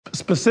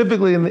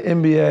specifically in the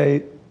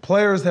NBA,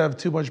 players have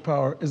too much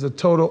power is a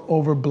total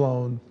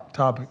overblown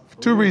topic.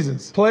 For 2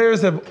 reasons.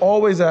 Players have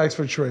always asked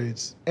for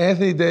trades.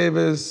 Anthony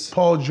Davis,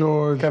 Paul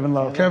George, Kevin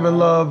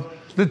Love.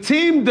 The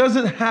team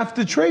doesn't have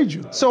to trade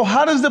you. So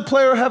how does the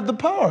player have the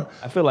power?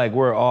 I feel like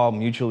we're all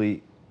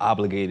mutually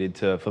obligated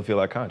to fulfill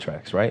our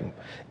contracts, right?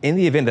 In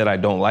the event that I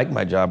don't like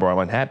my job or I'm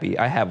unhappy,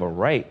 I have a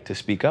right to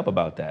speak up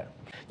about that.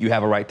 You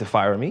have a right to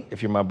fire me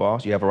if you're my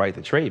boss. You have a right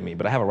to trade me,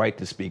 but I have a right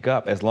to speak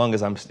up as long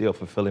as I'm still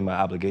fulfilling my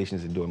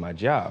obligations and doing my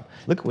job.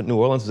 Look at what New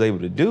Orleans was able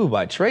to do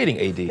by trading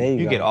AD.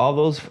 You get all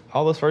those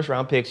first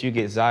round picks. You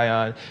get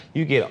Zion.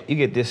 You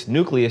get this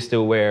nucleus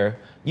to where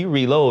you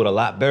reload a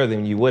lot better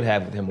than you would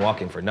have with him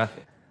walking for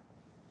nothing.